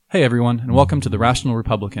Hey everyone, and welcome to The Rational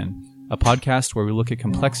Republican, a podcast where we look at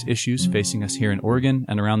complex issues facing us here in Oregon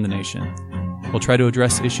and around the nation. We'll try to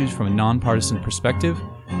address issues from a nonpartisan perspective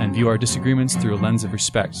and view our disagreements through a lens of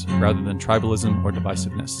respect rather than tribalism or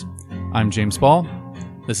divisiveness. I'm James Ball.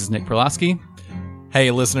 This is Nick Perlasky.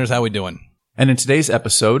 Hey listeners, how we doing? And in today's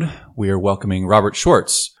episode, we are welcoming Robert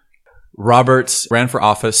Schwartz. Robert ran for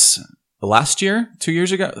office last year, 2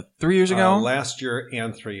 years ago, 3 years ago? Last year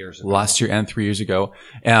and 3 years ago.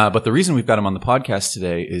 But the reason we've got him on the podcast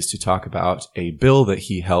today is to talk about a bill that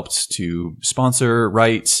he helped to sponsor,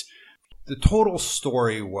 write. The total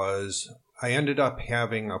story was I ended up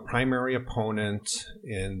having a primary opponent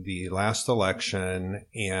in the last election,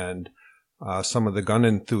 and some of the gun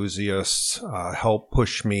enthusiasts helped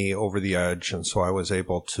push me over the edge, and so I was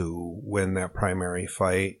able to win that primary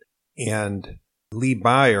fight. And Lee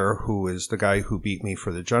Beyer, who is the guy who beat me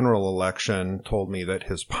for the general election, told me that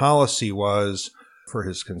his policy was for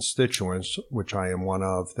his constituents, which I am one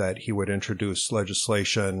of, that he would introduce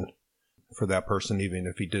legislation for that person even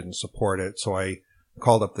if he didn't support it. So I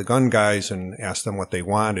called up the gun guys and asked them what they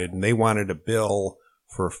wanted, and they wanted a bill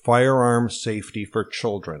for firearm safety for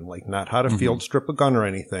children, like not how to field strip a gun or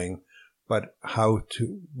anything, but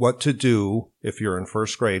what to do if you're in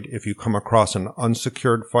first grade if you come across an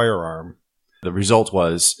unsecured firearm. The result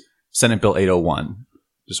was Senate Bill 801.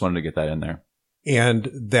 Just wanted to get that in there.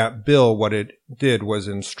 And that bill, what it did was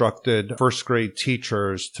instructed first grade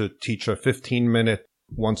teachers to teach a 15-minute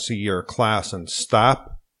once-a-year class and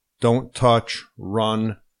stop, don't touch,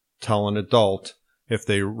 run, tell an adult if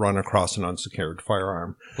they run across an unsecured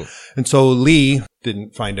firearm. And so Lee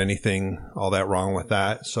didn't find anything all that wrong with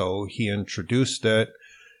that, so he introduced it.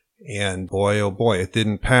 And boy, oh boy, it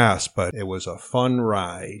didn't pass, but it was a fun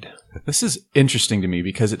ride. This is interesting to me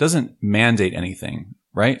because it doesn't mandate anything,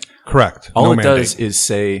 right? Correct. All it does is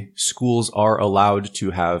say schools are allowed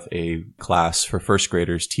to have a class for first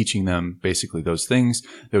graders teaching them basically those things.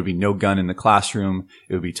 There would be no gun in the classroom.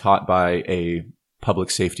 It would be taught by a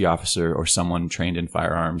public safety officer or someone trained in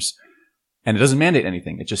firearms. And it doesn't mandate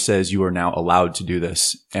anything. It just says you are now allowed to do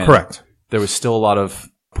this. And correct. There was still a lot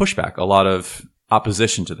of pushback, a lot of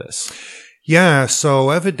opposition to this. Yeah, so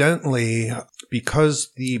evidently,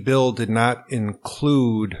 because the bill did not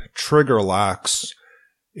include trigger locks,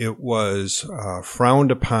 it was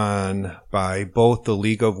frowned upon by both the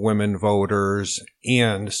League of Women Voters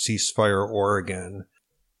and Ceasefire Oregon.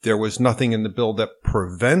 There was nothing in the bill that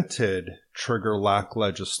prevented trigger lock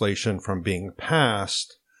legislation from being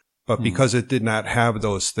passed, but because it did not have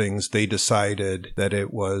those things, they decided that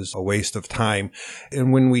it was a waste of time.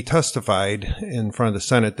 And when we testified in front of the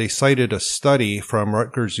Senate, they cited a study from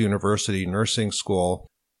Rutgers University Nursing School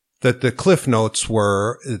that the cliff notes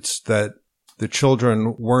were, it's that the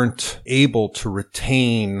children weren't able to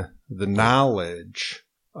retain the knowledge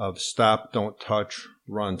of stop, don't touch,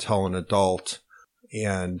 run, tell an adult.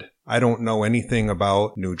 And I don't know anything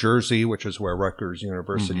about New Jersey, which is where Rutgers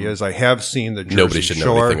University is. I have seen the Jersey Shore. Nobody should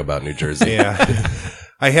know anything about New Jersey. Yeah.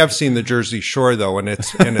 I have seen the Jersey Shore, though, and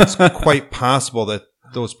it's quite possible that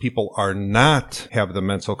those people are not have the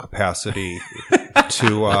mental capacity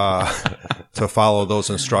to follow those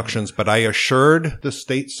instructions. But I assured the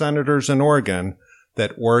state senators in Oregon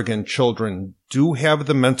that Oregon children do have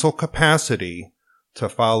the mental capacity to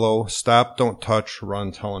follow stop, don't touch,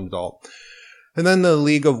 run, tell an adult. And then the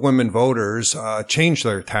League of Women Voters changed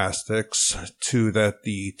their tactics to that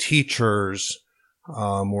the teachers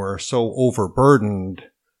were so overburdened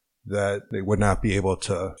that they would not be able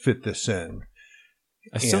to fit this in.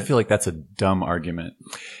 I still feel like that's a dumb argument.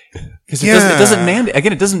 Because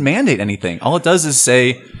it doesn't mandate anything. All it does is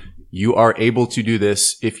say you are able to do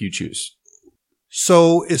this if you choose.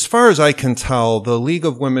 So as far as I can tell, the League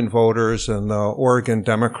of Women Voters and the Oregon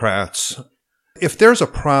Democrats, if there's a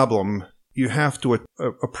problem, you have to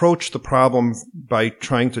approach the problem by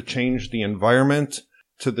trying to change the environment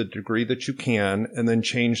to the degree that you can, and then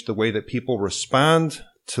change the way that people respond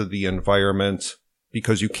to the environment,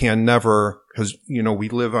 because you can never, because, we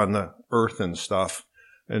live on the earth and stuff,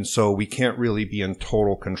 and so we can't really be in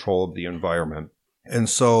total control of the environment. And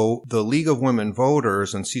so the League of Women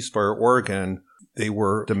Voters and Ceasefire Oregon, they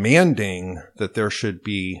were demanding that there should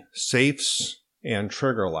be safes and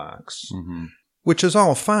trigger locks. Which is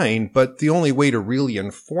all fine, but the only way to really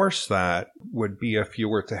enforce that would be if you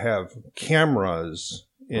were to have cameras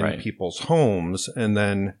in people's homes and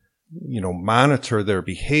then, monitor their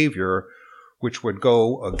behavior, which would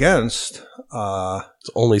go against. It's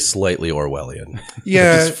only slightly Orwellian.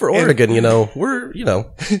 Yeah, for Oregon, we're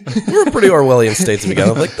a pretty Orwellian state to begin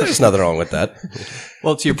with. Like, there's nothing wrong with that.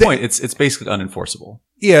 Well, to your point, it's basically unenforceable.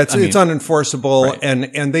 Yeah, it's unenforceable, right.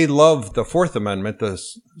 and they love the Fourth Amendment, the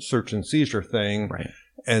search and seizure thing, right?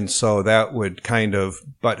 And so that would kind of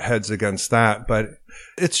butt heads against that. But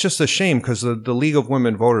it's just a shame because the League of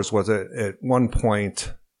Women Voters was at one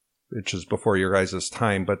point, which is before your guys'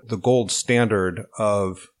 time, but the gold standard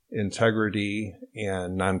of integrity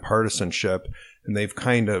and nonpartisanship. And they've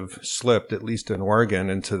kind of slipped, at least in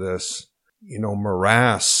Oregon, into this,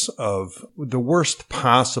 morass of the worst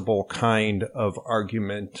possible kind of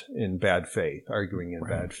arguing in bad faith.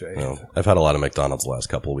 Well, I've had a lot of McDonald's the last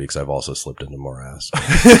couple of weeks. I've also slipped into morass.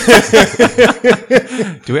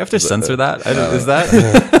 Do we have to censor that? Is that?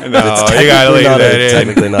 No, you got to leave that in.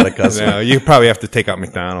 Technically not a cuss word. No, you probably have to take out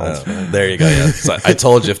McDonald's. There you go. Yeah. So I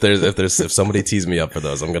told you if somebody tees me up for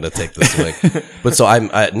those, I'm going to take the swing. But so I'm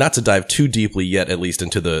not to dive too deeply yet, at least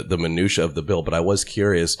into the minutia of the bill, but I was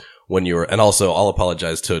curious when you were, and also I'll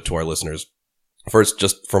apologize to our listeners first,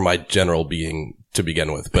 just for my general being to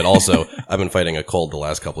begin with, but also I've been fighting a cold the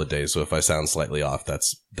last couple of days. So if I sound slightly off,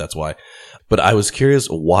 that's why. But I was curious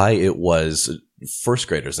why it was first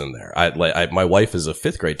graders in there. My wife is a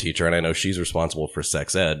fifth grade teacher, and I know she's responsible for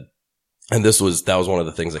sex ed. And that was one of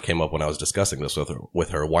the things that came up when I was discussing this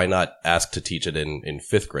with her. Why not ask to teach it in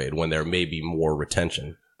fifth grade when there may be more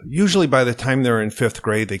retention? Usually by the time they're in fifth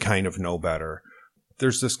grade, they kind of know better.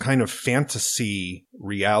 There's this kind of fantasy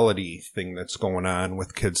reality thing that's going on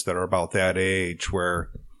with kids that are about that age where,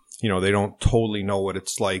 they don't totally know what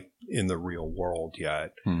it's like in the real world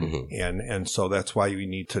yet. Mm-hmm. And so that's why you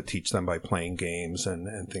need to teach them by playing games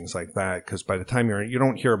and things like that. Because by the time you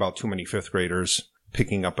don't hear about too many fifth graders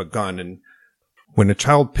picking up a gun. And when a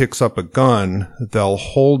child picks up a gun, they'll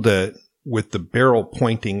hold it with the barrel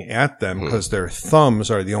pointing at them because their thumbs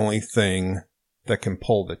are the only thing that can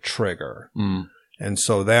pull the trigger. Mm. And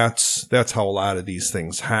so that's how a lot of these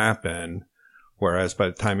things happen. Whereas by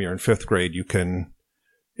the time you're in fifth grade, you can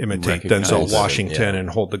imitate Denzel Washington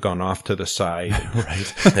and hold the gun off to the side.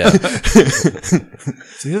 Right. Yeah.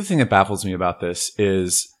 So the other thing that baffles me about this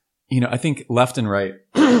is, I think left and right,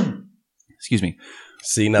 excuse me.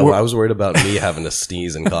 See, now I was worried about me having to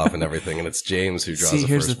sneeze and cough and everything, and it's James who draws the first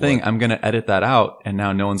here's the thing. blood. I'm going to edit that out, and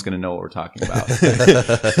now no one's going to know what we're talking about.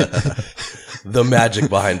 The magic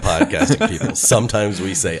behind podcasting, people. Sometimes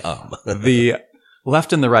we say The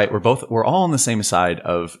left and the right, we're all on the same side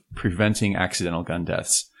of preventing accidental gun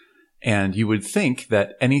deaths. And you would think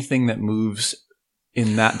that anything that moves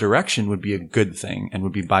in that direction would be a good thing and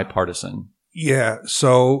would be bipartisan. Yeah.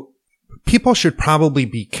 So people should probably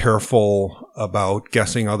be careful about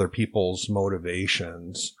guessing other people's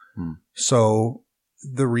motivations. So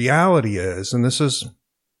the reality is, and this is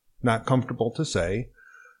not comfortable to say,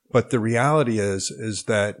 but the reality is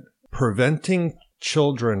that preventing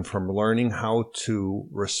children from learning how to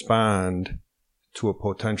respond to a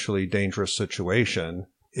potentially dangerous situation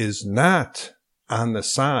is not on the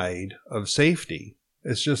side of safety.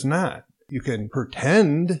 It's just not. You can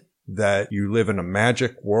pretend that you live in a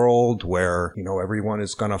magic world where, everyone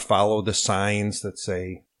is going to follow the signs that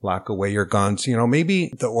say, lock away your guns.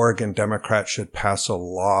 Maybe the Oregon Democrats should pass a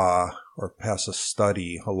law or pass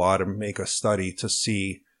a law to make a study to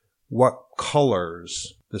see what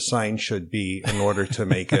colors the sign should be in order to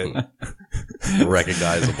make it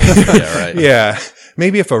recognizable. Yeah, right. Yeah.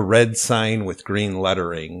 Maybe if a red sign with green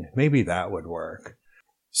lettering, maybe that would work.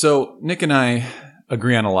 So Nick and I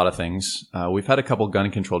agree on a lot of things. We've had a couple gun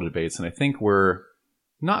control debates, and I think we're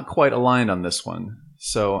not quite aligned on this one.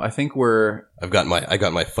 So I think I got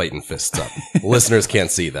my fighting fists up. Listeners can't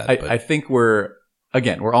see that. I think we're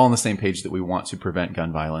all on the same page that we want to prevent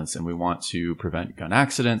gun violence and we want to prevent gun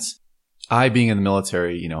accidents. I, being in the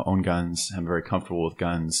military, own guns, I'm very comfortable with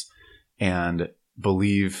guns and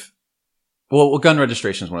believe, well, gun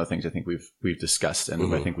registration is one of the things I think we've discussed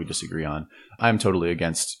and I think we disagree on. I'm totally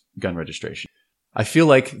against gun registration. I feel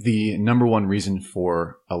like the number one reason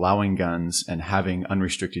for allowing guns and having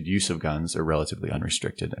unrestricted use of guns, or relatively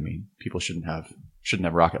unrestricted, I mean, people shouldn't have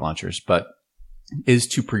rocket launchers, but is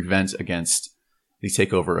to prevent against the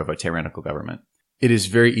takeover of a tyrannical government. It is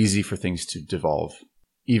very easy for things to devolve,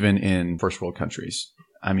 even in first world countries.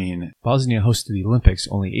 I mean, Bosnia hosted the Olympics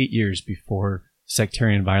only 8 years before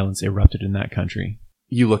sectarian violence erupted in that country.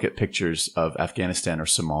 You look at pictures of Afghanistan or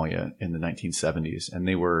Somalia in the 1970s, and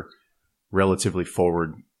they were relatively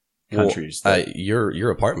forward countries. Well,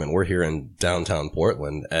 your apartment, we're here in downtown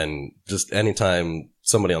Portland, and just anytime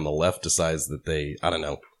somebody on the left decides that they, I don't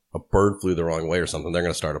know, a bird flew the wrong way or something, they're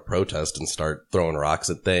going to start a protest and start throwing rocks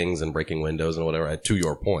at things and breaking windows and whatever, to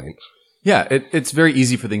your point. Yeah, it's very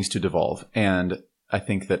easy for things to devolve. And I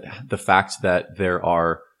think that the fact that there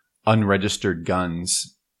are unregistered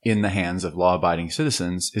guns in the hands of law-abiding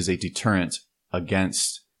citizens is a deterrent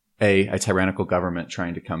against A, a tyrannical government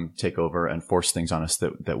trying to come take over and force things on us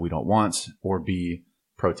that we don't want, or B,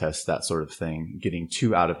 protests, that sort of thing, getting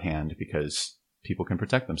too out of hand because people can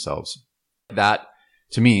protect themselves. That,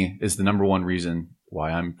 to me, is the number one reason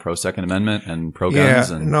why I'm pro Second Amendment and pro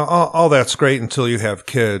guns. Yeah, no, all that's great until you have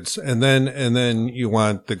kids, and then you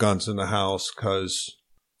want the guns in the house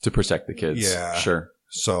to protect the kids. Yeah, sure.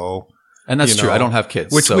 So, and that's true. I don't have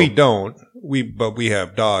kids, which we don't. But we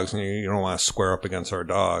have dogs, and you don't want to square up against our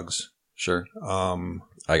dogs. Sure.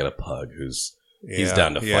 I got a pug he's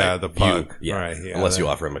down to fight. Yeah, the pug. Yeah. Right, yeah, unless you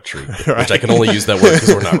offer him a treat, which I can only use that word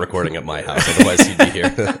because we're not recording at my house. Otherwise, he'd be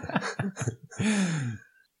here.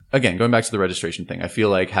 Again, going back to the registration thing, I feel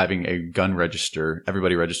like having a gun register,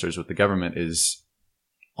 everybody registers with the government, is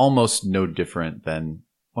almost no different than,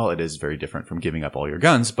 well, it is very different from giving up all your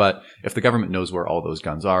guns, but if the government knows where all those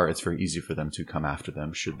guns are, it's very easy for them to come after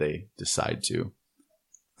them should they decide to.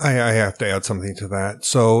 I have to add something to that.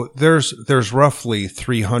 So there's roughly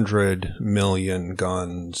 300 million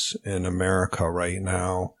guns in America right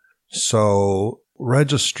now. So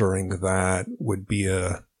registering that would be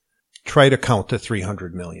try to count to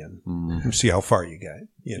 300 million and see how far you get.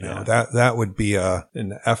 That would be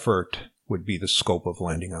an effort, would be the scope of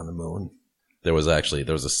landing on the moon. There was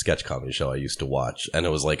a sketch comedy show I used to watch, and it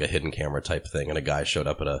was like a hidden camera type thing, and a guy showed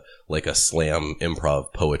up at a slam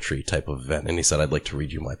improv poetry type of event, and he said, "I'd like to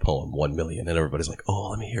read you my poem, 1 million." And everybody's like, "Oh,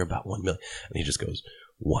 let me hear about 1 million." And he just goes,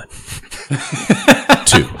 1,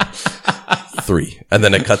 2, 3. And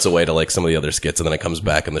then it cuts away to like some of the other skits, and then it comes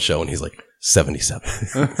back in the show, and he's like,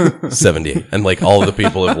 77, 78. And like all of the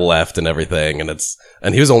people have left and everything,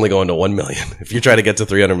 and he was only going to 1 million. If you try to get to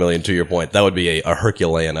 300 million, to your point, that would be a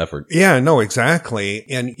Herculean effort. Yeah, no, exactly.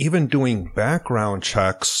 And even doing background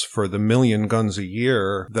checks for the million guns a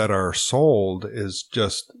year that are sold is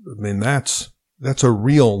just, that's a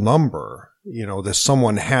real number. That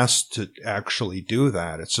someone has to actually do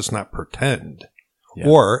that. It's just not pretend. Yeah.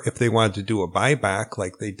 Or if they wanted to do a buyback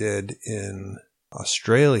like they did in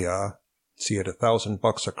Australia, see, at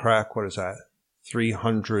 $1,000 a crack, what is that?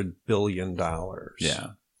 $300 billion. Yeah.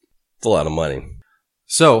 It's a lot of money.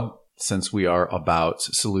 So, since we are about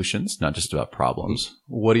solutions, not just about problems,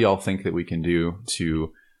 what do y'all think that we can do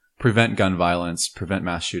to prevent gun violence, prevent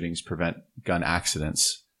mass shootings, prevent gun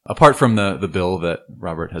accidents, apart from the bill that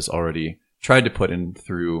Robert has already tried to put in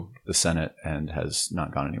through the Senate and has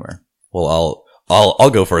not gone anywhere? Well, I'll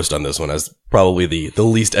go first on this one as probably the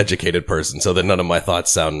least educated person, so that none of my thoughts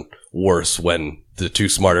sound worse when the two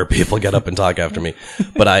smarter people get up and talk after me.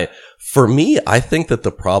 But I think that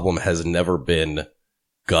the problem has never been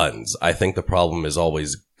guns. I think the problem is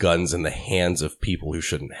always guns in the hands of people who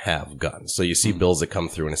shouldn't have guns. So you see bills that come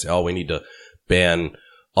through and say, "Oh, we need to ban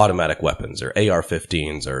automatic weapons or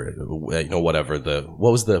AR-15s or whatever."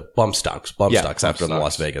 What was the bump stocks after in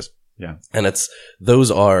Las Vegas? Yeah, and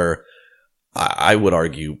those are, I would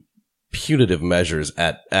argue, punitive measures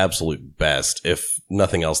at absolute best, if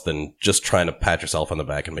nothing else than just trying to pat yourself on the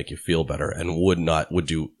back and make you feel better, and would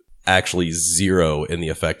do actually zero in the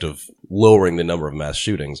effect of lowering the number of mass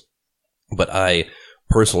shootings. But I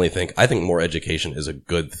personally think more education is a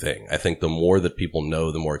good thing. I think the more that people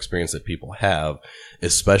know, the more experience that people have,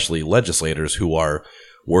 especially legislators who are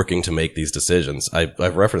working to make these decisions.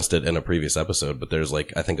 I've referenced it in a previous episode, but there's I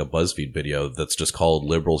think a BuzzFeed video that's just called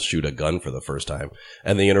 "Liberals Shoot a Gun for the First Time."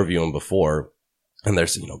 And they interview them before, and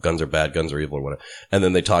there's, guns are bad, guns are evil, or whatever. And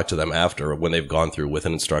then they talk to them after, when they've gone through with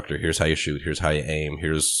an instructor, here's how you shoot, here's how you aim,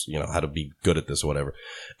 here's, how to be good at this or whatever.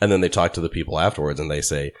 And then they talk to the people afterwards and they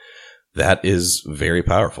say, that is very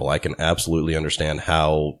powerful. I can absolutely understand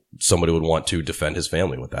how somebody would want to defend his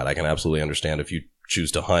family with that. I can absolutely understand, if you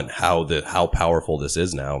choose to hunt, how powerful this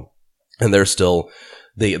is now. And they're still,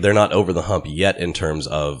 they're not over the hump yet in terms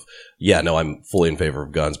of, I'm fully in favor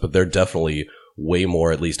of guns, but they're definitely way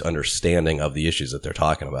more, at least, understanding of the issues that they're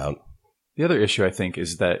talking about. The other issue, I think,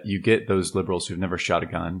 is that you get those liberals who've never shot a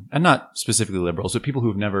gun, and not specifically liberals, but people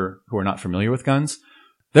who are not familiar with guns.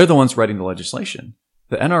 They're the ones writing the legislation.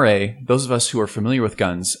 The NRA, those of us who are familiar with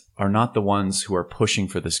guns, are not the ones who are pushing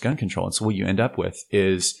for this gun control. And so what you end up with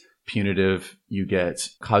is punitive. You get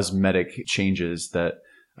cosmetic changes that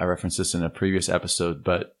I referenced this in a previous episode,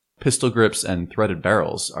 but pistol grips and threaded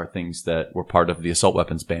barrels are things that were part of the assault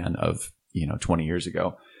weapons ban of 20 years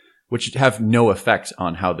ago, which have no effect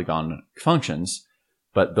on how the gun functions.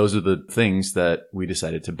 But those are the things that we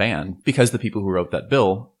decided to ban because the people who wrote that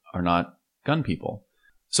bill are not gun people.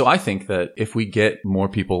 So I think that if we get more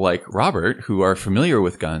people like Robert who are familiar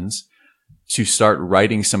with guns to start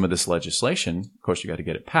writing some of this legislation, of course, you got to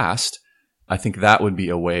get it passed. I think that would be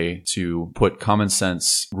a way to put common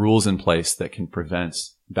sense rules in place that can prevent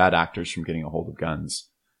bad actors from getting a hold of guns,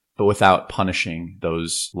 but without punishing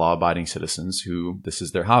those law-abiding citizens who this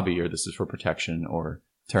is their hobby or this is for protection or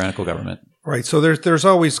tyrannical government. Right. So there's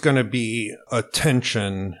always going to be a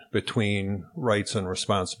tension between rights and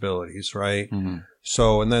responsibilities, right? Mm-hmm.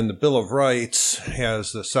 So, and then the Bill of Rights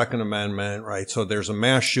has the Second Amendment, right? So there's a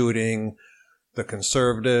mass shooting. The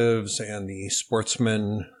conservatives and the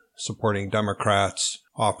sportsmen supporting Democrats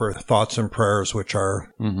offer thoughts and prayers, which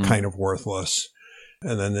are kind of worthless.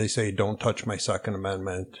 And then they say, don't touch my Second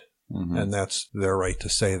Amendment. Mm-hmm. And that's their right to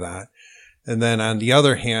say that. And then on the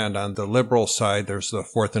other hand, on the liberal side, there's the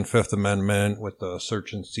Fourth and Fifth Amendment with the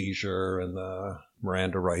search and seizure and the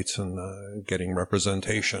Miranda rights and getting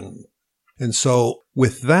representation. And so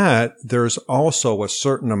with that, there's also a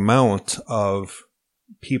certain amount of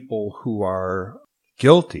people who are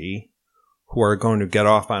guilty, who are going to get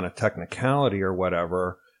off on a technicality or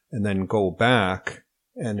whatever, and then go back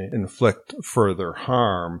and inflict further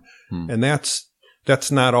harm. And that's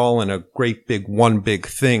not all in a great big, one big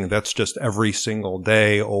thing. That's just every single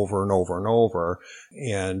day over and over and over.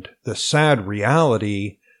 And the sad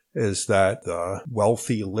reality is that the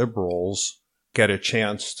wealthy liberals get a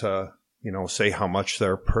chance to, say how much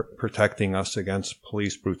they're protecting us against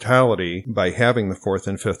police brutality by having the Fourth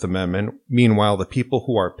and Fifth Amendment. Meanwhile, the people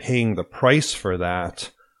who are paying the price for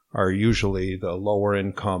that are usually the lower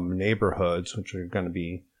income neighborhoods, which are going to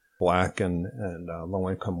be black and low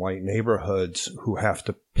income white neighborhoods, who have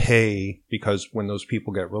to pay because when those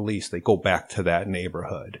people get released, they go back to that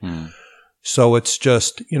neighborhood. So it's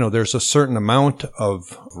just, there's a certain amount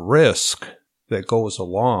of risk that goes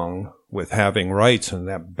along with having rights, and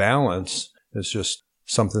that balance is just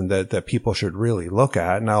something that people should really look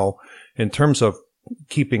at. Now, in terms of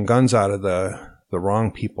keeping guns out of the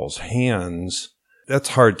wrong people's hands, that's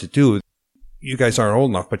hard to do. You guys aren't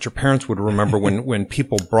old enough, but your parents would remember when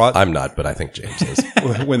people brought... I'm not, but I think James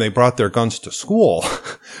is. When they brought their guns to school,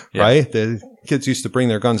 right? The kids used to bring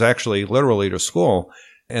their guns actually literally to school.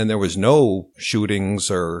 And there was no shootings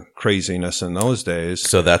or craziness in those days.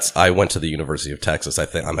 So I went to the University of Texas. I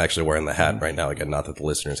think I'm actually wearing the hat right now. Again, not that the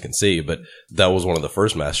listeners can see, but that was one of the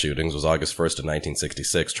first mass shootings. It was August 1st of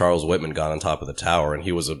 1966. Charles Whitman got on top of the tower, and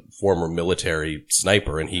he was a former military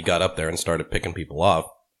sniper, and he got up there and started picking people off.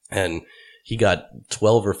 And he got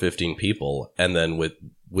 12 or 15 people, and then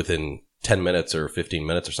within 10 minutes or 15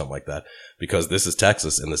 minutes or something like that, because this is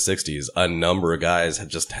Texas in the 60s, a number of guys had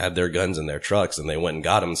just had their guns in their trucks, and they went and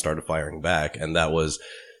got them and started firing back. And that was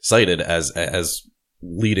cited as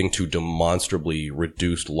leading to demonstrably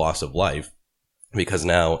reduced loss of life, because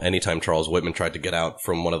now anytime Charles Whitman tried to get out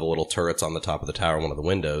from one of the little turrets on the top of the tower, one of the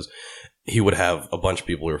windows, he would have a bunch of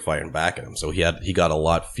people who were firing back at him. So he got a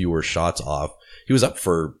lot fewer shots off. He was up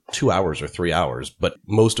for 2 hours or 3 hours, but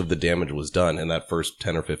most of the damage was done in that first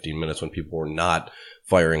 10 or 15 minutes when people were not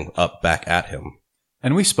firing up back at him.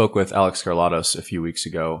 And we spoke with Alex Garlatos a few weeks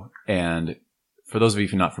ago. And for those of you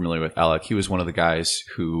who are not familiar with Alec, he was one of the guys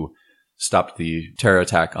who stopped the terror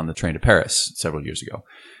attack on the train to Paris several years ago.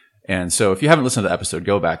 And so if you haven't listened to the episode,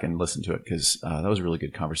 go back and listen to it, because that was a really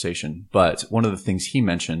good conversation. But one of the things he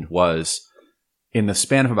mentioned was, in the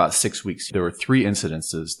span of about 6 weeks, there were 3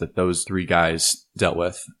 incidences that those 3 guys dealt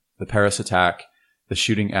with: the Paris attack, the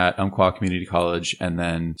shooting at Umpqua Community College, and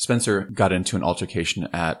then Spencer got into an altercation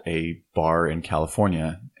at a bar in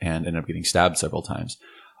California and ended up getting stabbed several times.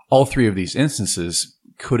 All 3 of these instances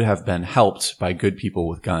could have been helped by good people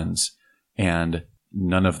with guns, and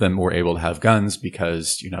none of them were able to have guns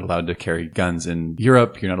because you're not allowed to carry guns in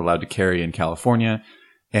Europe, you're not allowed to carry in California,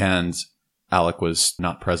 and Alec was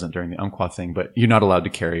not present during the Umpqua thing, but you're not allowed to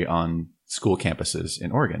carry on school campuses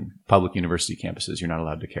in Oregon, public university campuses. You're not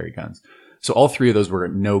allowed to carry guns. So all 3 of those were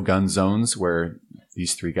no gun zones where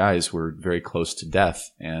these 3 guys were very close to death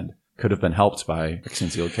and could have been helped by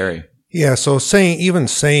concealed carry. Yeah, so even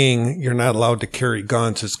saying you're not allowed to carry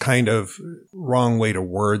guns is kind of wrong way to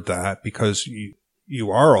word that, because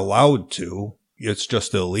you are allowed to. It's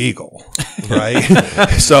just illegal, right?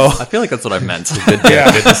 So I feel like that's what I meant.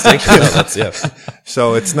 Good distinction. No,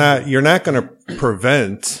 So you're not going to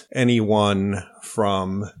prevent anyone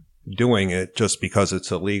from doing it just because it's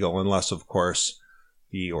illegal, unless, of course,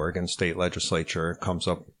 the Oregon State Legislature comes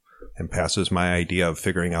up and passes my idea of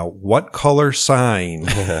figuring out what color sign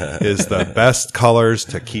is the best colors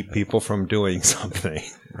to keep people from doing something.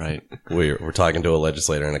 Right. We're talking to a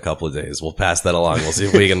legislator in a couple of days. We'll pass that along. We'll see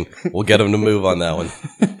if we'll get him to move on that one.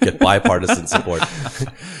 Get bipartisan support.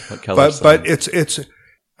 But it's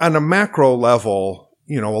on a macro level,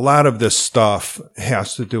 a lot of this stuff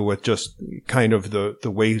has to do with just kind of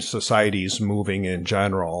the way society's moving in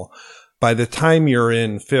general. By the time you're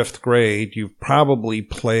in 5th grade, you've probably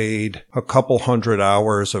played a couple hundred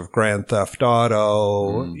hours of Grand Theft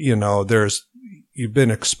Auto. You've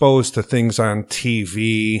been exposed to things on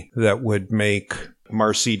TV that would make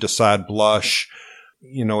Marcy Desaad blush.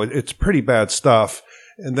 It's pretty bad stuff.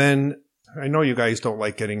 And then I know you guys don't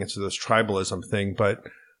like getting into this tribalism thing, but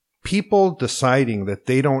people deciding that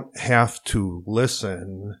they don't have to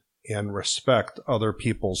listen and respect other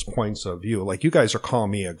people's points of view. Like, you guys are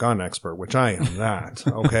calling me a gun expert, which I am not,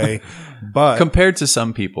 okay? But compared to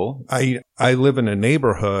some people, I live in a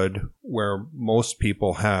neighborhood where most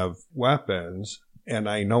people have weapons, and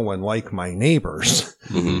I know and like my neighbors,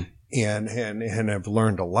 and have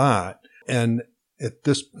learned a lot. And at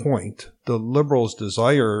this point, the liberals'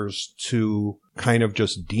 desires to kind of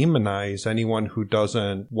just demonize anyone who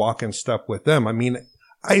doesn't walk in step with them. I mean,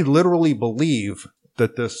 I literally believe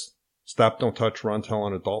that this stop, don't touch, run, tell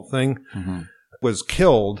an adult thing was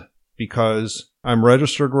killed because I'm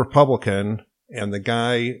registered Republican, and the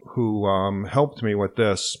guy who helped me with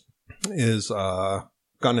this is a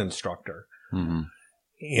gun instructor. And,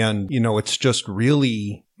 it's just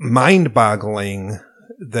really mind-boggling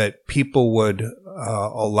that people would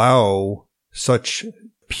allow such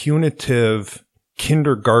punitive,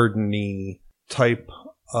 kindergarten-y type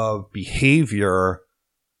of behavior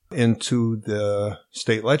into the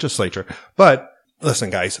state legislature. But listen,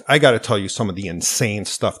 guys, I got to tell you some of the insane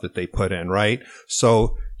stuff that they put in, right?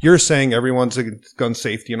 So you're saying everyone's against gun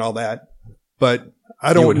safety and all that, but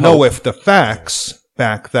I don't know if the facts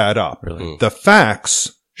back that up. Really? The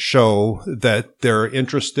facts show that they're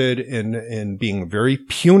interested in being very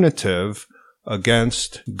punitive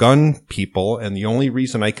against gun people, and the only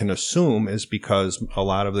reason I can assume is because a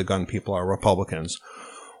lot of the gun people are Republicans.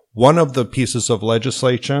 One of the pieces of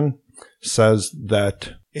legislation says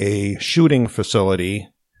that a shooting facility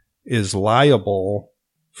is liable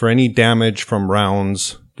for any damage from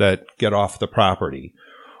rounds that get off the property,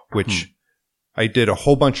 which I did a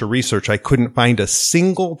whole bunch of research. I couldn't find a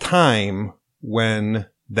single time when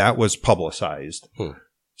that was publicized.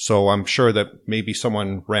 So I'm sure that maybe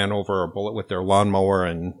someone ran over a bullet with their lawnmower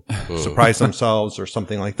and surprised themselves or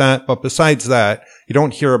something like that. But besides that, you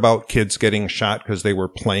don't hear about kids getting shot because they were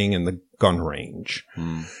playing in the gun range.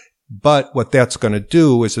 But what that's going to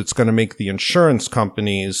do is it's going to make the insurance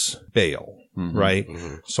companies bail, right?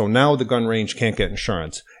 So now the gun range can't get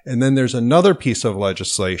insurance. And then there's another piece of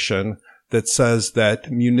legislation that says that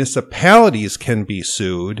municipalities can be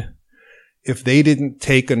sued if they didn't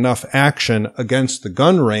take enough action against the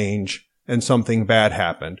gun range and something bad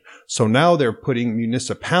happened. So now they're putting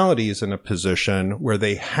municipalities in a position where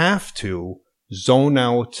they have to zone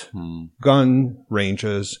out gun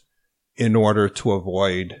ranges in order to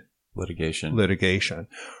avoid litigation,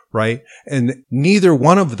 right? And neither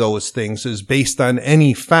one of those things is based on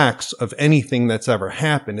any facts of anything that's ever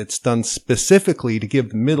happened. It's done specifically to give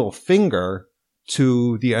the middle finger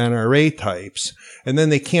to the NRA types. And then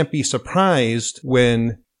they can't be surprised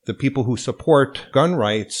when the people who support gun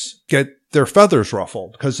rights get their feathers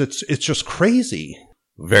ruffled, because it's just crazy.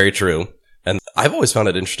 Very true. And I've always found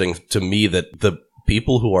it interesting to me that the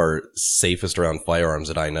people who are safest around firearms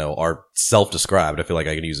that I know are self-described. I feel like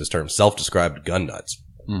I could use this term, self-described gun nuts.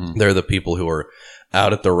 They're the people who are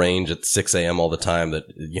out at the range at 6 a.m. all the time, that,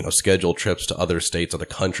 schedule trips to other states, other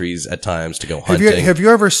countries at times to go hunting. Have you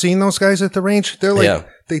ever seen those guys at the range? They're like,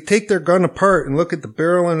 they take their gun apart and look at the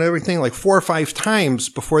barrel and everything like 4 or 5 times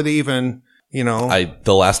before they even,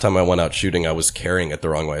 The last time I went out shooting, I was carrying it the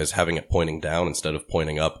wrong way. I was having it pointing down instead of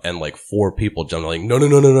pointing up, and like 4 people jumped like,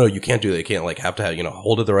 no, you can't do that. You can't have to have,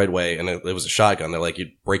 hold it the right way. And it was a shotgun. They're like,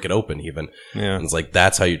 you'd break it open even. Yeah. And it's like,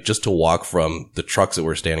 that's how just to walk from the trucks that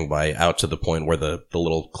were standing by out to the point where the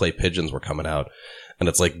little clay pigeons were coming out. And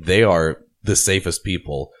it's like, they are the safest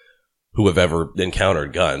people who have ever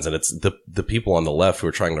encountered guns. And it's the people on the left who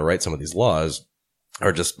are trying to write some of these laws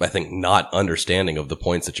are just, I think, not understanding of the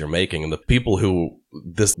points that you're making. And the people who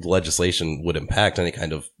this legislation would impact, any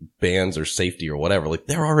kind of bans or safety or whatever, like,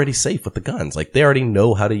 they're already safe with the guns. Like, they already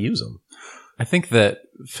know how to use them. I think that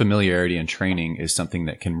familiarity and training is something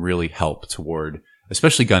that can really help toward,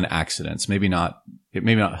 especially gun accidents. It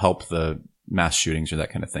may not help the mass shootings or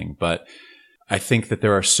that kind of thing, but I think that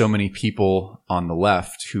there are so many people on the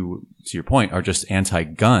left who, to your point, are just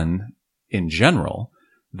anti-gun in general,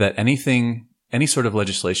 that any sort of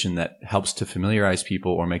legislation that helps to familiarize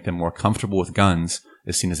people or make them more comfortable with guns,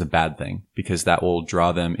 is seen as a bad thing because that will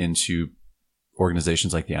draw them into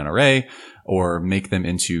organizations like the NRA or make them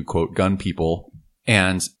into, quote, gun people.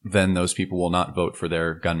 And then those people will not vote for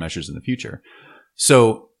their gun measures in the future.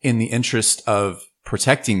 So in the interest of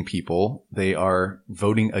protecting people, they are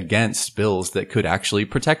voting against bills that could actually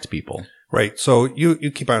protect people. Right. So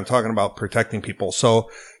you keep on talking about protecting people. So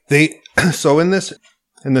in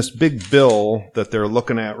this big bill that they're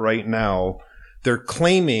looking at right now, they're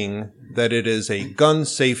claiming that it is a gun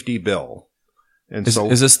safety bill. And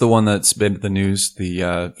is this the one that's been in the news?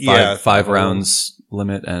 The five rounds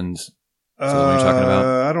limit and so what are you talking about?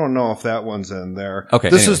 I don't know if that one's in there. Okay.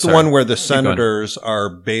 This is the one where the senators are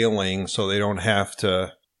bailing so they don't have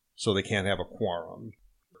to, so they can't have a quorum.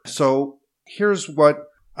 So here's what,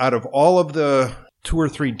 out of all of the 2 or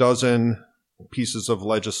 3 dozen pieces of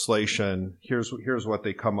legislation, here's what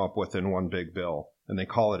they come up with in one big bill, and they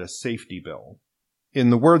call it a safety bill. In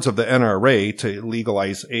the words of the NRA, to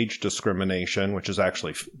legalize age discrimination, which is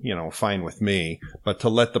actually, fine with me, but to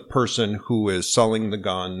let the person who is selling the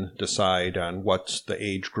gun decide on what's the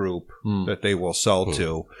age group that they will sell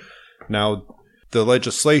to. Now, the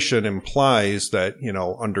legislation implies that,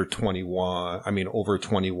 under 21, over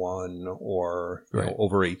 21 or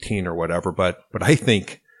over 18 or whatever. But I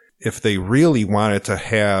think if they really wanted to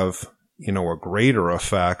have, a greater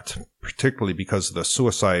effect, particularly because of the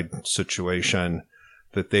suicide situation,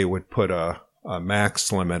 that they would put a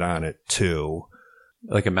max limit on it too.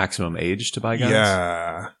 Like a maximum age to buy guns?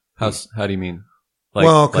 Yeah. How do you mean?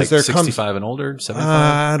 Because they're 65 and older, 75?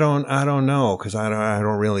 I don't know, because I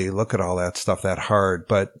don't really look at all that stuff that hard.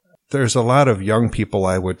 But there's a lot of young people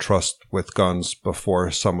I would trust with guns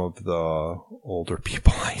before some of the older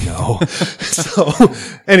people I know. So,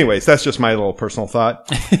 anyways, that's just my little personal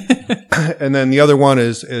thought. And then the other one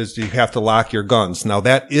is you have to lock your guns. Now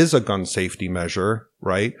that is a gun safety measure,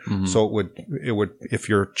 right? Mm-hmm. So it would if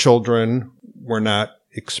your children were not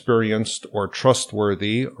experienced or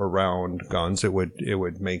trustworthy around guns, it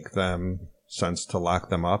would make them sense to lock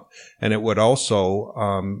them up. And it would also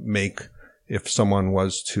make, if someone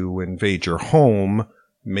was to invade your home,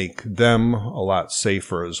 make them a lot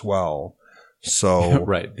safer as well. So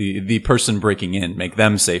right, the person breaking in, make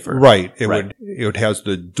them safer. Right. It has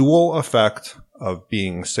the dual effect of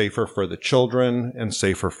being safer for the children and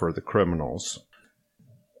safer for the criminals.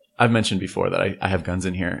 I've mentioned before that I have guns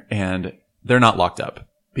in here, and they're not locked up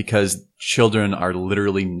because children are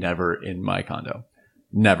literally never in my condo.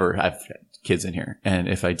 Never have kids in here. And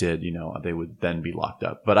if I did, they would then be locked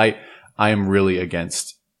up. But I am really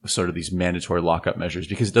against sort of these mandatory lockup measures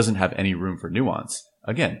because it doesn't have any room for nuance.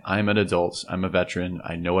 Again, I'm an adult. I'm a veteran.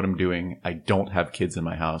 I know what I'm doing. I don't have kids in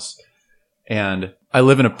my house. And I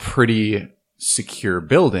live in a pretty secure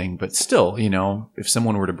building, but still, if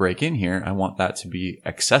someone were to break in here, I want that to be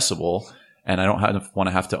accessible. And I don't want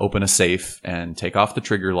to have to open a safe and take off the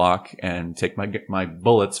trigger lock and take my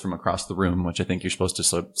bullets from across the room, which I think you're supposed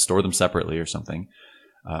to store them separately or something.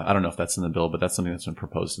 I don't know if that's in the bill, but that's something that's been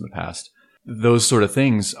proposed in the past. Those sort of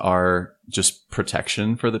things are just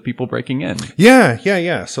protection for the people breaking in.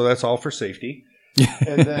 Yeah. So that's all for safety.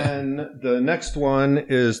 And then the next one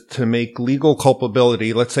is to make legal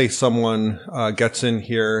culpability. Let's say someone gets in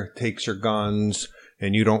here, takes your guns,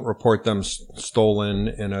 and you don't report them stolen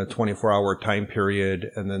in a 24-hour time period,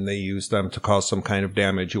 and then they use them to cause some kind of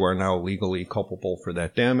damage. You are now legally culpable for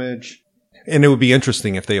that damage. And it would be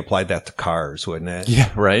interesting if they applied that to cars, wouldn't it?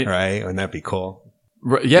 Yeah, right. Right? Wouldn't that be cool?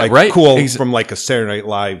 Yeah, right. Cool from like a Saturday Night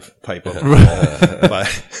Live type of.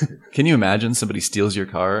 But can you imagine somebody steals your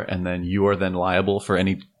car and then you are then liable for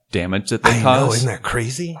any damage that they I cause? know, isn't that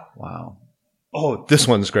crazy? Wow. Oh, this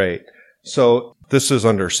one's great. So this is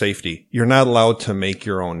under safety. You're not allowed to make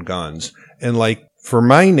your own guns. And like for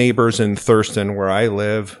my neighbors in Thurston where I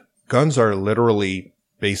live, guns are literally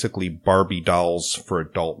basically Barbie dolls for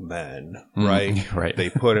adult men, right? Right.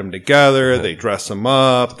 They put them together, they dress them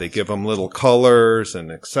up, they give them little colors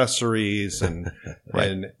and accessories and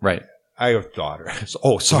Right. I have daughters.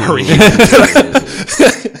 Oh, sorry.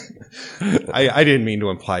 I didn't mean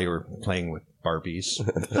to imply you were playing with Barbies.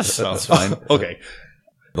 So, that's fine. Okay.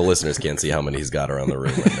 The listeners can't see how many he's got around the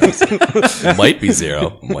room right now. So it might be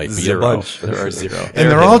zero. Might be Zero. a bunch. There are zero.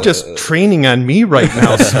 And they're all just training on me right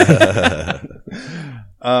now.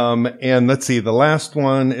 And let's see, the last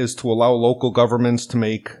one is to allow local governments to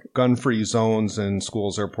make gun-free zones in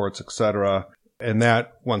schools, airports, etc. And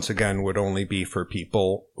that, once again, would only be for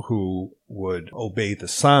people who would obey the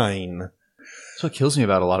sign. That's what kills me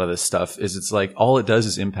about a lot of this stuff is it's like all it does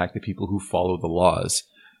is impact the people who follow the laws.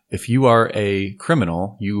 If you are a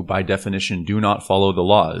criminal, you by definition do not follow the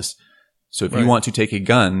laws. So if you want to take a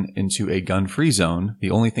gun into a gun-free zone,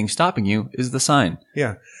 the only thing stopping you is the sign.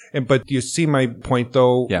 Yeah. But you see my point,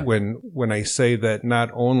 though, Yeah. when I say that not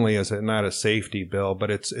only is it not a safety bill, but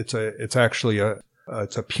it's actually a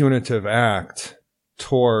punitive act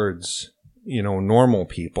towards, normal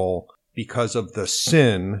people because of the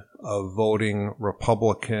sin of voting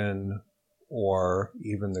Republican, or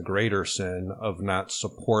even the greater sin of not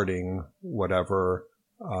supporting whatever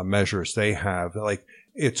measures they have. Like,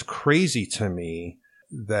 it's crazy to me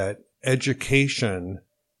that education,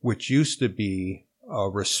 which used to be a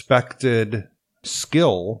respected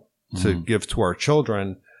skill to give to our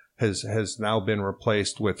children, has now been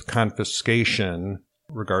replaced with confiscation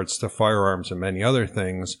regards to firearms and many other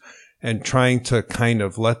things, and trying to kind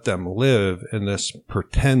of let them live in this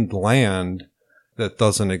pretend land that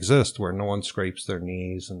doesn't exist, where no one scrapes their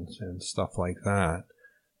knees and stuff like that.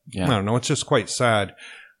 Yeah. I don't know. It's just quite sad.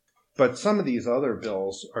 But some of these other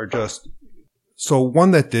bills are just, so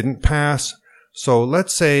one that didn't pass. So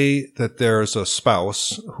let's say that there's a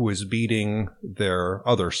spouse who is beating their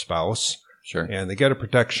other spouse. Sure. And they get a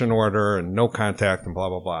protection order and no contact and blah,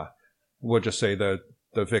 blah, blah. We'll just say that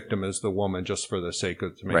the victim is the woman, just for the sake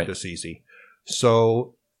of, to make this easy.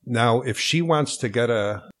 So now if she wants to get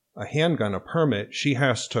a handgun, a permit, she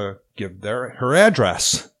has to give her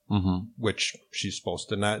address, which she's supposed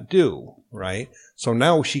to not do, right? So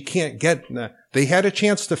now she can't get, they had a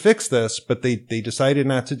chance to fix this, but they decided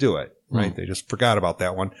not to do it, right? They just forgot about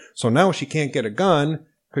that one. So now she can't get a gun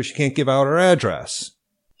because she can't give out her address.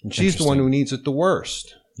 And she's the one who needs it the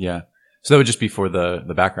worst. Yeah. So that would just be for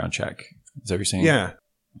the background check. Is that what you're saying? Yeah.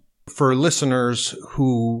 For listeners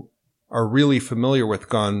who are really familiar with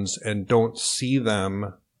guns and don't see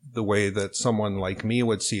them the way that someone like me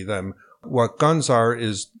would see them, what guns are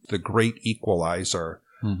is the great equalizer.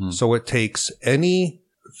 So it takes any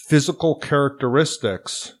physical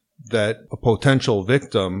characteristics that a potential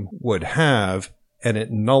victim would have, and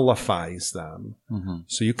it nullifies them.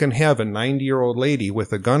 So you can have a 90-year-old lady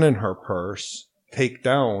with a gun in her purse take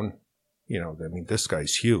down, this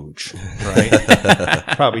guy's huge, right?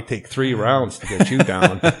 Probably take 3 rounds to get you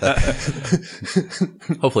down.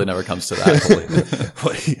 Hopefully it never comes to that.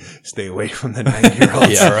 Stay away from the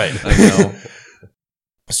 90-year-olds. Yeah, right. I know.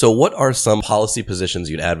 So what are some policy positions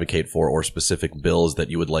you'd advocate for, or specific bills that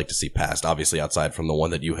you would like to see passed, obviously outside from the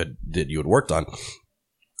one that you had worked on,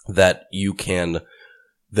 that you can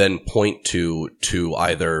then point to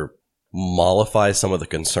either mollify some of the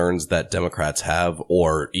concerns that Democrats have,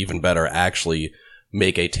 or even better, actually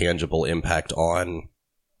make a tangible impact on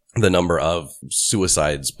the number of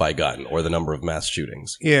suicides by gun or the number of mass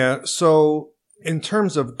shootings? Yeah. So in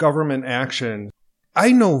terms of government action,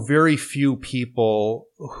 I know very few people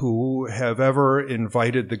who have ever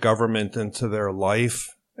invited the government into their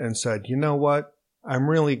life and said, you know what? I'm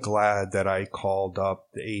really glad that I called up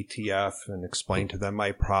the ATF and explained to them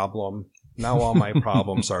my problem. Now all my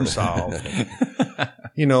problems are solved.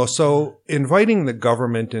 So inviting the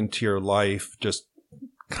government into your life just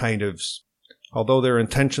kind of, although their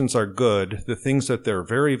intentions are good, the things that they're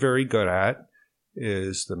very, very good at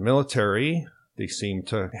is the military. They seem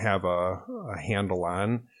to have a handle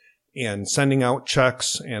on, and sending out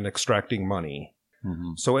checks and extracting money.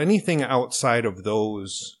 So anything outside of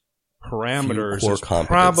those parameters is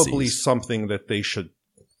probably something that they should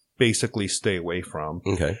basically stay away from.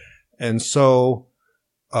 Okay. And so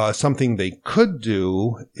something they could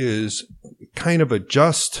do is kind of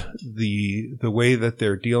adjust the way that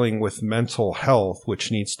they're dealing with mental health,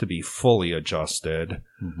 which needs to be fully adjusted,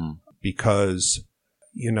 because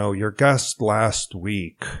your guest last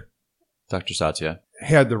week, Dr. Satya,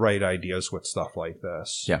 had the right ideas with stuff like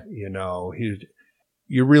this. Yeah.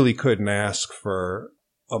 You really couldn't ask for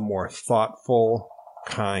a more thoughtful,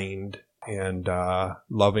 kind, and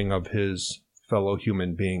loving of his fellow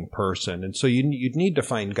human being person. And so you'd need to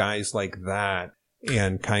find guys like that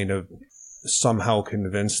and kind of somehow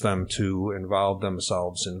convince them to involve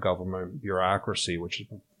themselves in government bureaucracy, which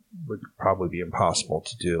would probably be impossible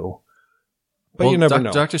to do. But you never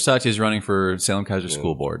know. Dr. Satya is running for Salem-Keizer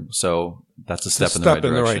School Board, so that's a step in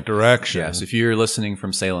the right direction. Yes, if you're listening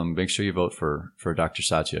from Salem, make sure you vote for Dr.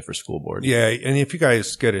 Satya for school board. Yeah, and if you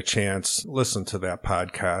guys get a chance, listen to that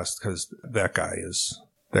podcast, because that guy's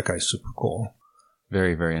super cool.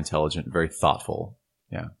 Very, very intelligent, very thoughtful.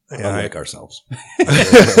 Yeah. Unlike ourselves. We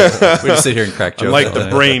just sit here and crack jokes. Unlike the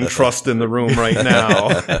brain trust in the room right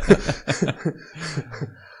now.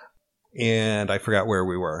 And I forgot where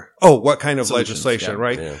we were. Oh, what kind of legislation,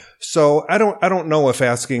 right? Yeah. So I don't know if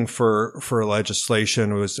asking for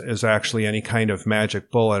legislation is actually any kind of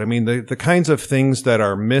magic bullet. I mean, the kinds of things that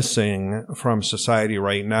are missing from society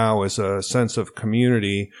right now is a sense of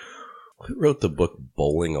community, Who wrote the book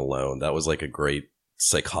Bowling Alone? That was like a great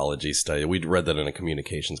psychology study. We'd read that in a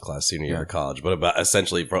communications class senior year of college. But about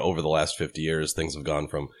essentially for over the last 50 years, things have gone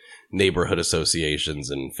from neighborhood associations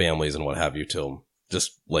and families and what have you to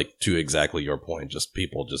just like to exactly your point. Just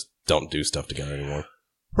people just don't do stuff together anymore.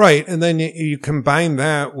 Right. And then you combine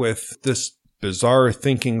that with this bizarre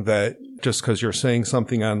thinking that just because you're saying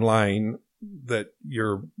something online that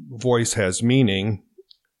your voice has meaning,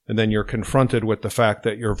 and then you're confronted with the fact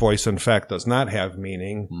that your voice, in fact, does not have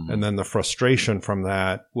meaning. Mm-hmm. And then the frustration from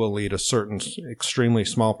that will lead a certain extremely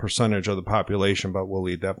small percentage of the population, but will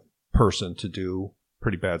lead that person to do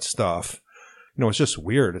pretty bad stuff. You know, it's just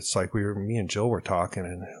weird. It's like me and Jill were talking,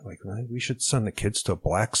 and like, we should send the kids to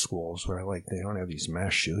black schools where like they don't have these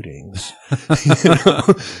mass shootings.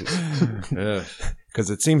 Because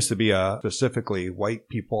it seems to be a specifically white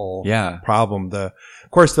people problem.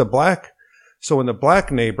 So in the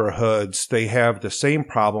black neighborhoods, they have the same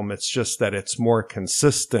problem. It's just that it's more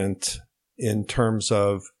consistent in terms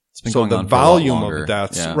of the volume of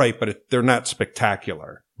deaths, right? But they're not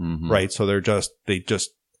spectacular, right? So they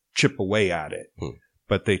just chip away at it,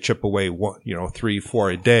 but they chip away 3, 4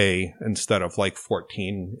 a day instead of like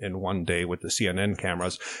 14 in one day with the CNN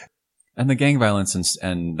cameras. And the gang violence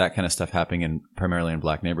and that kind of stuff happening primarily in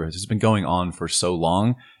black neighborhoods has been going on for so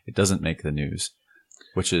long, it doesn't make the news.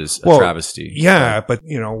 Which is a travesty. Yeah, but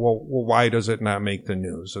why does it not make the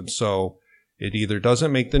news? And so it either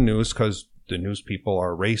doesn't make the news because the news people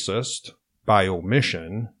are racist by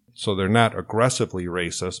omission. So they're not aggressively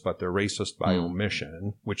racist, but they're racist by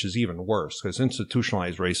omission, which is even worse because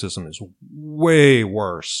institutionalized racism is way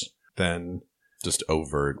worse than just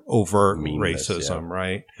overt racism,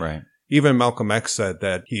 right? Right. Even Malcolm X said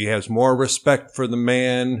that he has more respect for the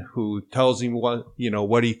man who tells him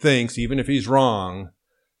what he thinks, even if he's wrong,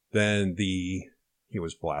 than he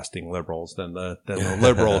was blasting liberals, than the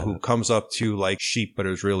liberal who comes up to like sheep, but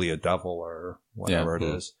is really a devil or whatever it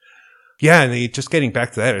is. Yeah. And just getting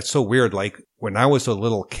back to that, it's so weird. Like when I was a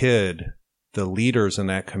little kid, the leaders in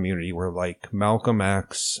that community were like Malcolm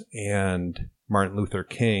X and Martin Luther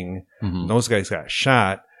King. Mm-hmm. Those guys got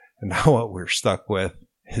shot. And now what we're stuck with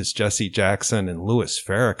is Jesse Jackson and Louis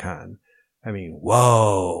Farrakhan. I mean,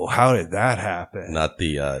 whoa, how did that happen? Not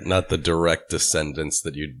the direct descendants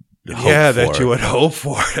that you'd hope for. That you would hope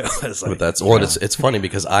for. But it's funny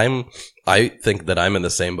because I think that I'm in the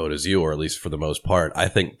same boat as you, or at least for the most part. I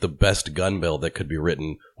think the best gun bill that could be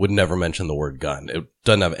written would never mention the word gun. It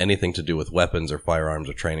doesn't have anything to do with weapons or firearms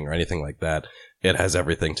or training or anything like that. It has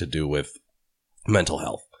everything to do with mental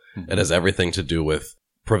health. Mm-hmm. It has everything to do with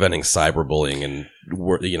preventing cyberbullying and,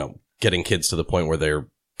 getting kids to the point where they're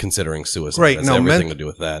considering suicide. Right. It has everything to do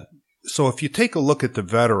with that. So if you take a look at the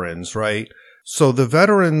veterans, right? So the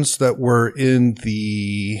veterans that were in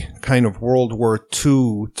the kind of World War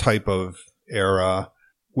II type of era,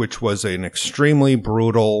 which was an extremely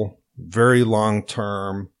brutal, very long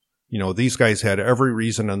term, these guys had every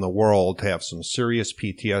reason in the world to have some serious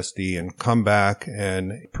PTSD and come back,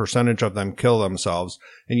 and a percentage of them kill themselves.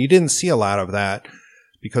 And you didn't see a lot of that.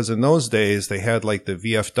 Because in those days, they had like the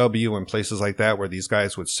VFW and places like that where these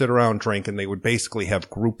guys would sit around, drink, and they would basically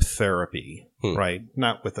have group therapy, right?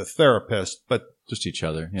 Not with a therapist, but just each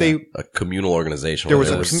other. Yeah. A communal organization where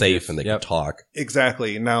they were safe and they could talk.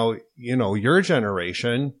 Exactly. Now, your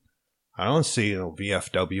generation, I don't see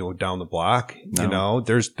VFW down the block. No.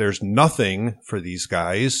 There's nothing for these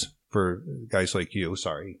guys, for guys like you.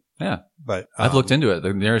 Sorry. Yeah. But I've looked into it.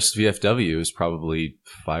 The nearest VFW is probably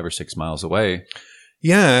 5 or 6 miles away.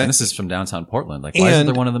 Yeah. And this is from downtown Portland. Like, why isn't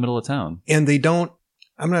there one in the middle of town? And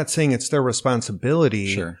I'm not saying it's their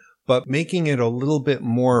responsibility, but making it a little bit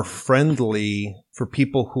more friendly for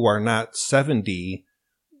people who are not 70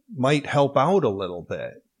 might help out a little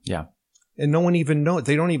bit. Yeah. And no one even knows.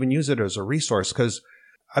 They don't even use it as a resource because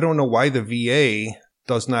I don't know why the VA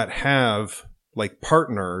does not have like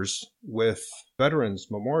partners with veterans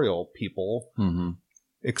memorial people. Mm-hmm.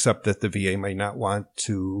 Except that the VA may not want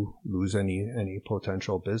to lose any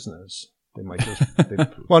potential business. They might just,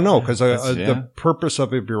 because the purpose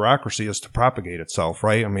of a bureaucracy is to propagate itself,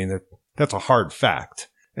 right? I mean, that's a hard fact.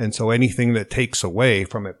 And so anything that takes away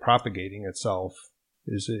from it propagating itself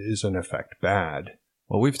is in effect bad.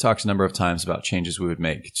 Well, we've talked a number of times about changes we would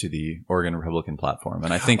make to the Oregon Republican platform.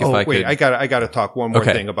 And I think I got to talk one more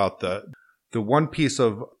thing about the one piece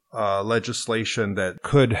of legislation that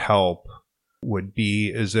could help would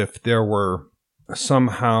be as if there were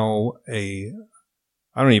somehow I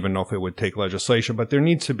don't even know if it would take legislation, but there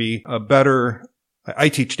needs to be a better, I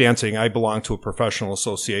teach dancing. I belong to a professional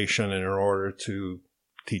association, and in order to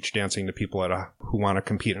teach dancing to people who want to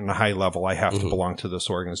compete at a high level, I have to belong to this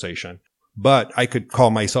organization. But I could call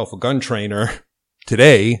myself a gun trainer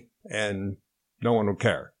today and no one would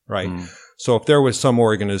care, right? So if there was some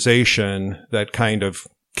organization that kind of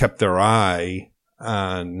kept their eye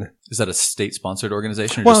on... Is that a state-sponsored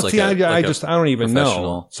organization? Or Well, just see, like I don't even know.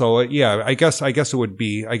 professional? So yeah, I guess it would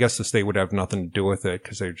be, I guess the state would have nothing to do with it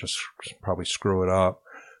because they just probably screw it up.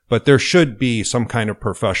 But there should be some kind of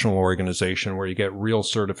professional organization where you get real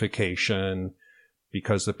certification,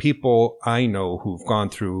 because the people I know who've gone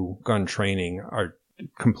through gun training are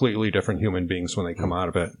completely different human beings when they come out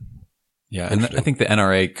of it. Yeah, and I think the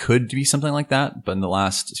NRA could be something like that, but in the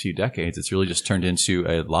last few decades, it's really just turned into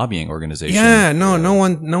a lobbying organization. Yeah, no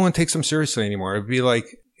one takes them seriously anymore. It'd be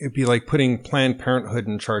like putting Planned Parenthood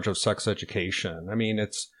in charge of sex education. I mean,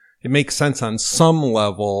 it makes sense on some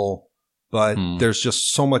level, but there's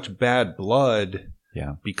just so much bad blood.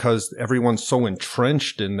 Yeah, because everyone's so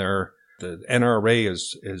entrenched in the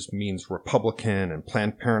NRA means Republican and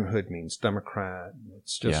Planned Parenthood means Democrat.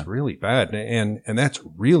 It's just really bad. And that's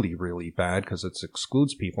really, really bad because it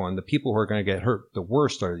excludes people. And the people who are going to get hurt the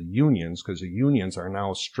worst are the unions, because the unions are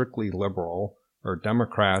now strictly liberal or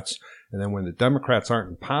Democrats. And then when the Democrats aren't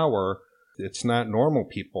in power, it's not normal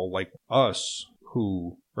people like us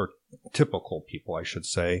or typical people, I should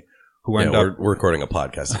say, who end up... We're recording a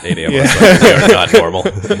podcast at 8 a.m. on Sunday. We are not normal.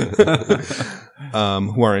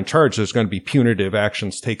 Who are in charge. There's going to be punitive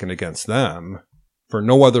actions taken against them for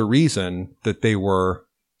no other reason that they were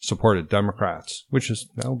supported Democrats,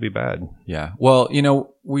 that would be bad. Yeah. Well,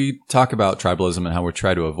 we talk about tribalism and how we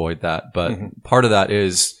try to avoid that, but part of that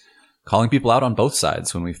is calling people out on both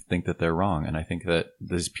sides when we think that they're wrong. And I think that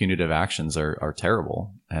these punitive actions are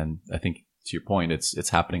terrible. And I think, to your point, it's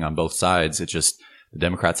happening on both sides. It's just the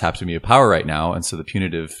Democrats happen to be in power right now, and so the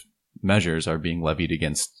punitive measures are being levied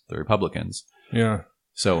against the Republicans. Yeah.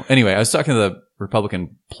 So anyway, I was talking to the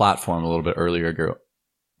Republican platform a little bit earlier ago.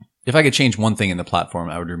 If I could change one thing in the platform,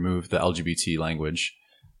 I would remove the LGBT language.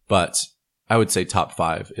 But I would say top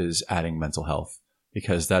 5 is adding mental health,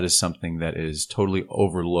 because that is something that is totally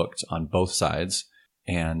overlooked on both sides.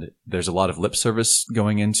 And there's a lot of lip service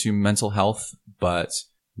going into mental health, but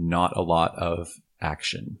not a lot of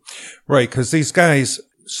action. Right, because these guys...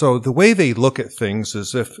 So the way they look at things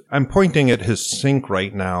is, if I'm pointing at his sink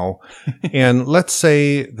right now, and let's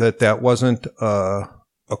say that wasn't a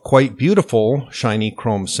quite beautiful shiny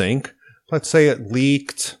chrome sink. Let's say it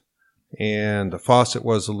leaked and the faucet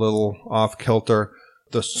was a little off kilter.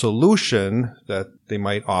 The solution that they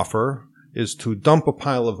might offer is to dump a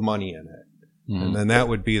pile of money in it. And then that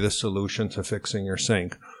would be the solution to fixing your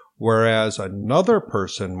sink. Whereas another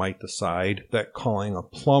person might decide that calling a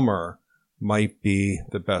plumber might be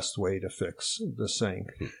the best way to fix the sink.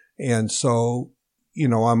 And so,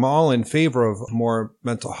 I'm all in favor of more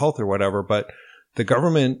mental health or whatever, but the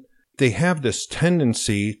government, they have this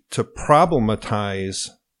tendency to problematize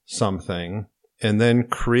something and then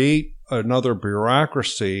create another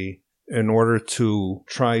bureaucracy in order to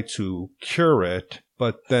try to cure it.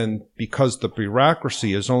 But then because the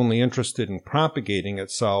bureaucracy is only interested in propagating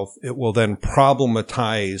itself, it will then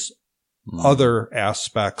problematize other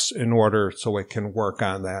aspects in order so it can work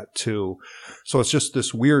on that too. So it's just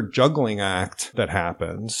this weird juggling act that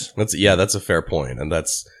happens. That's a fair point. And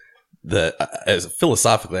that's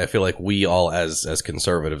philosophically, I feel like we all as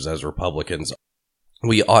conservatives, as Republicans,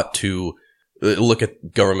 we ought to look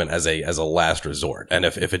at government as a last resort. And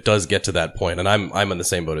if it does get to that point, and I'm in the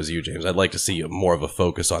same boat as you, James, I'd like to see more of a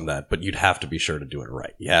focus on that, but you'd have to be sure to do it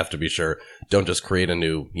right. You have to be sure, don't just create a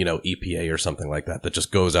new, EPA or something like that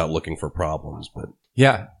just goes out looking for problems. But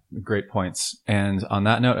yeah, great points. And on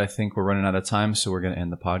that note, I think we're running out of time, so we're going to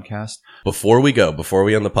end the podcast. Before we end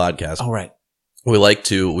the podcast, all right, we like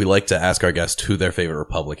to ask our guest who their favorite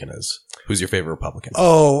Republican is. Who's your favorite Republican?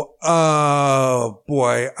 Oh,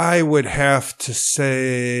 boy. I would have to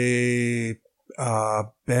say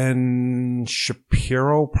Ben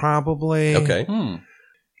Shapiro, probably. Okay.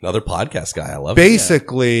 Another podcast guy. I love it.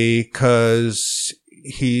 Basically, because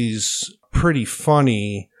he's pretty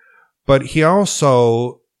funny, but he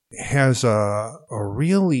also has a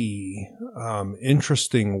really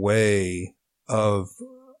interesting way of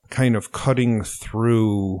kind of cutting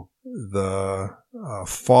through the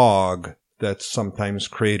fog that's sometimes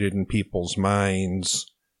created in people's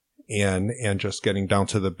minds and just getting down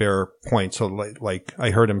to the bare point. So like I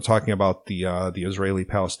heard him talking about the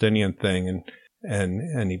Israeli-Palestinian thing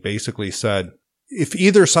and he basically said, if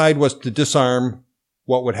either side was to disarm,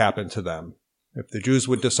 what would happen to them? If the Jews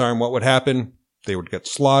would disarm, what would happen? They would get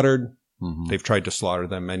slaughtered. They've tried to slaughter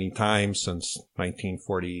them many times since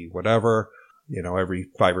 1940, whatever. Every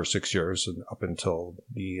 5 or 6 years up until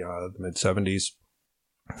the mid-70s.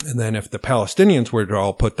 And then if the Palestinians were to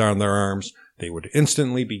all put down their arms, they would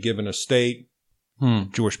instantly be given a state.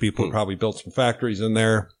 Jewish people would probably build some factories in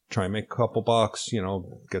there, try and make a couple bucks,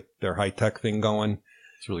 get their high-tech thing going.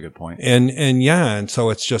 That's a really good point. And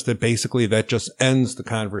so it's just that basically that just ends the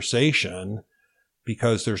conversation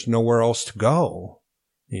because there's nowhere else to go.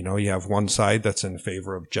 You have one side that's in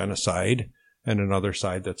favor of genocide and another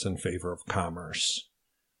side that's in favor of commerce.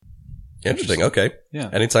 Interesting. Okay.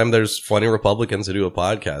 Yeah. Anytime there's funny Republicans who do a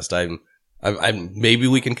podcast, I'm maybe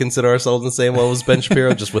we can consider ourselves in the same level as Ben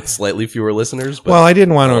Shapiro, just with slightly fewer listeners. But well, I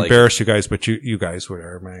didn't want to embarrass you guys, but you guys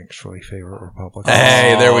are my actually favorite Republican.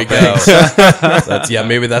 Hey, there we go.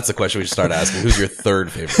 Maybe that's the question we should start asking. Who's your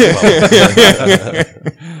third favorite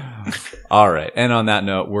Republican? All right. And on that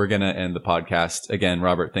note, we're going to end the podcast. Again,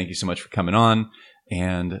 Robert, thank you so much for coming on.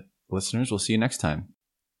 And listeners, we'll see you next time.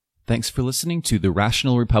 Thanks for listening to The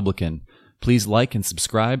Rational Republican. Please like and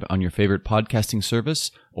subscribe on your favorite podcasting service,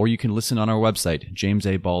 or you can listen on our website,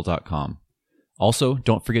 jamesaball.com. Also,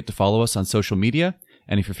 don't forget to follow us on social media,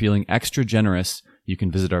 and if you're feeling extra generous, you can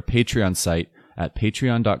visit our Patreon site at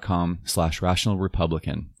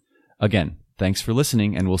patreon.com/rationalrepublican. Again, thanks for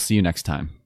listening, and we'll see you next time.